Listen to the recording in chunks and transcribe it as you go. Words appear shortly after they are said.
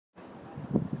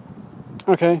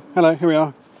Okay, hello, here we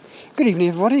are. Good evening,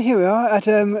 everybody. Here we are at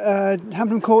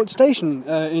Hampton Court Station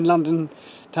in London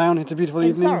town. It's a beautiful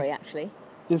evening. In Surrey, actually.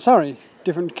 In Surrey,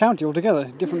 different county altogether,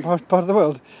 different part of the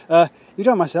world. You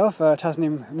join myself,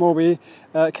 Tasnim Morby,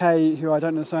 Kay, who I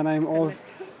don't know the surname of.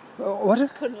 What?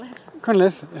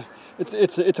 Cunliffe.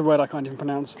 It's a word I can't even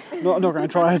pronounce. Not going to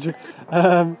try it.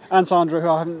 And Sandra, who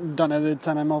I haven't done the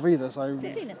surname of either. So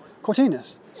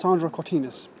Cortinus. Sandra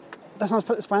Cortinus. That's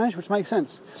not Spanish, which makes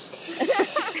sense.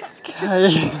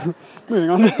 Okay, moving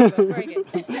on. Very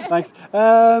good. Thanks.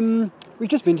 We've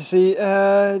just been to see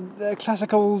the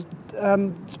classical,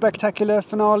 spectacular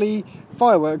finale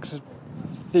fireworks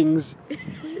things.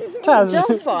 Taz,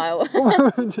 Just file.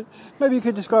 maybe you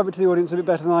could describe it to the audience a bit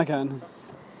better than I can.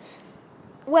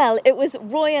 Well, it was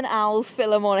Roy and Owl's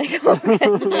Philharmonic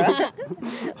Orchestra,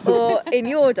 or in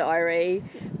your diary,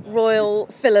 Royal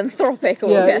Philanthropic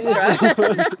Orchestra.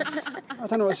 I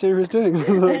don't know what Siri was doing. I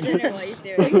don't know what he's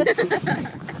doing.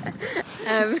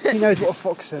 He knows what a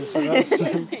fox says, so that's...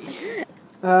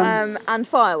 And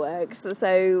fireworks.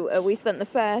 So we spent the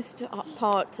first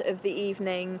part of the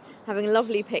evening having a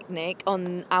lovely picnic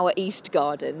on our East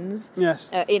Gardens. Yes.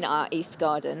 In our East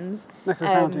Gardens. Next to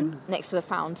the fountain. Next to the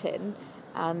fountain.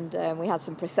 And we had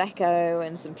some Prosecco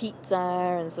and some pizza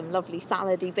and some lovely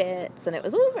salady bits, and it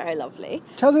was all very lovely.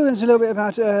 Tell the audience a little bit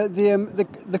about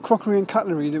the crockery and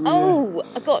cutlery that we...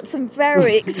 I got some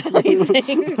very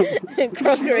exciting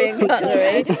crockery and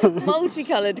cutlery,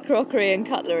 multicoloured crockery and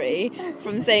cutlery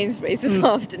from Sainsbury's this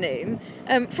afternoon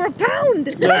for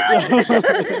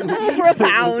 £1. All for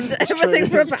 £1. Everything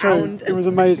for £1. It was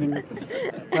amazing.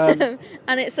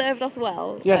 And it served us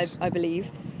well, yes. I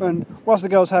believe. And whilst the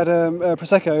girls had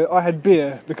Prosecco, I had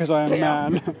beer because I am a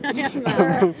man.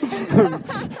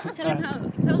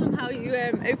 Tell them how you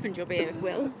opened your beer,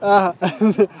 Will. I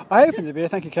opened the beer,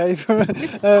 thank you, Kay.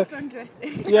 After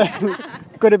undressing. Yeah,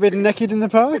 got a bit naked in the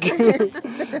park.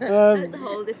 That's a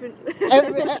whole different...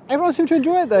 Everyone seemed to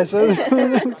enjoy it there, so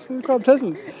it's quite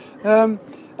pleasant.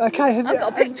 Okay, I've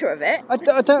got a picture of it. I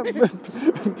don't...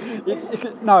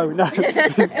 No.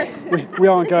 we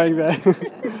aren't going there.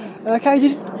 Okay,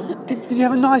 did you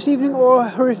have a nice evening or a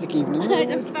horrific evening? I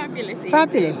had a fabulous evening.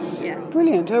 Fabulous? Yeah.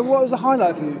 Brilliant. What was the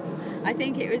highlight for you? I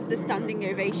think it was the standing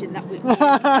ovation that we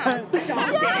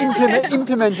started.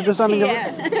 Implemented a standing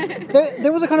ovation.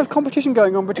 There was a kind of competition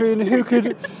going on between who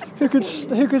could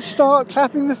start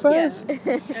clapping the first.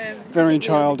 Very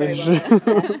childish.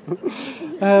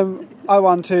 I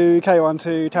won 2, Kay won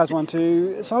 2, Taz won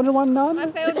 2, Sandra won none. I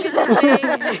failed miserably.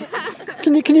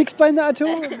 Can you explain that at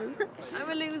all? I'm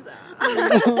a loser.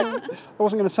 I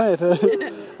wasn't going to say it.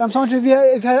 Sandra, have you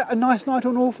had a nice night or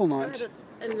an awful night?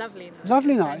 A lovely night.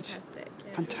 Lovely night.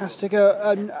 Fantastic.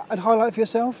 Yeah. Fantastic. And highlight for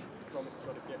yourself?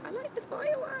 I like the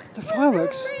fireworks. The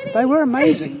fireworks. They were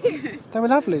amazing. They were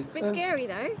lovely. A bit scary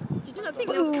though. Did you not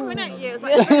think they were coming at you? It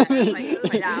was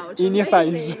like loud. In your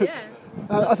face. Yeah.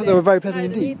 I thought they were very pleasant The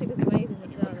indeed. music was amazing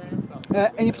as well though.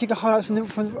 Any particular highlights from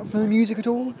the music at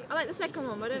all? I like the second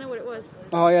one, but I don't know what it was.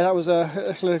 Oh yeah, that was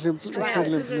It was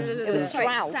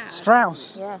Strauss.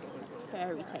 Strauss. Yes.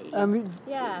 Fairy tale.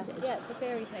 Yeah, it's the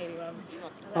fairy tale one.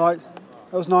 Right,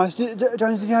 that was nice.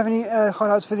 Jones, did you have any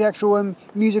highlights for the actual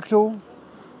music at all?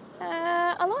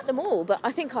 I like them all, but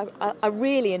I think I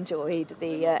really enjoyed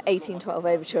the 1812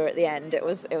 overture at the end. It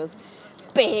was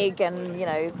big and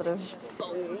sort of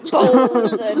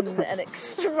bold and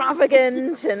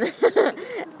extravagant and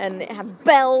it had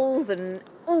bells and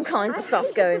all kinds of stuff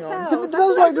going on. There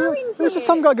was just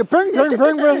some guy go bring. Who's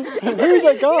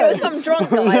that guy? It was some drunk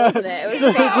guy, wasn't it? It was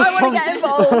just like, I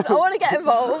want to get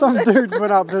involved. Some dudes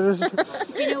went up to just...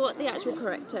 Do you know what the actual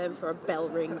correct term for a bell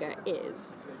ringer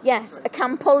is? Yes, a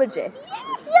campologist.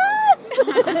 Yes!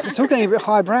 It's all getting a bit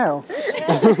highbrow.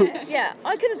 Yeah,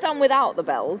 I could have done without the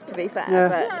bells, to be fair.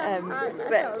 Yeah.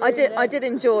 But I did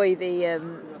enjoy the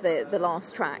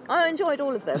last track. I enjoyed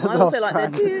all of them. I last also like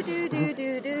track. the do do do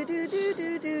do do do do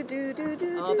do do do do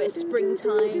do. Oh, a bit of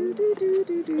springtime.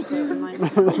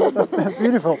 That's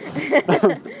beautiful.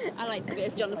 I like the bit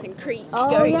of Jonathan Creek Oh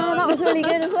going yeah, on. that was really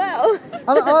good as well.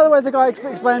 I like the way the guy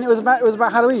explained it was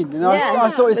about Halloween. I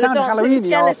thought it With the sounded dancing Halloweeny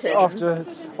skeletons.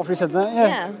 after he said that.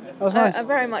 Yeah. That was nice. I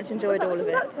very much enjoyed all of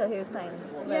it. Who was saying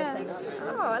those things?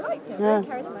 Oh, I liked him. Yeah.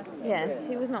 Very charismatic. Yes,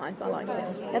 he was nice. I liked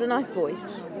him. He had a nice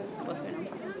voice. What's going on?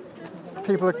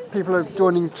 People are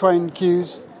joining train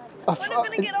queues. An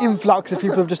influx of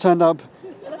people have just turned up.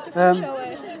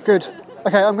 Good.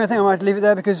 Okay, I think I might leave it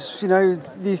there because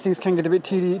these things can get a bit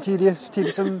tedious.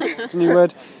 It's a new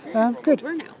word. Good.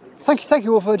 We're now. Thank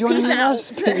you all for joining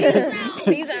us.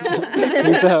 Peace out.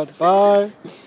 Peace out. Bye.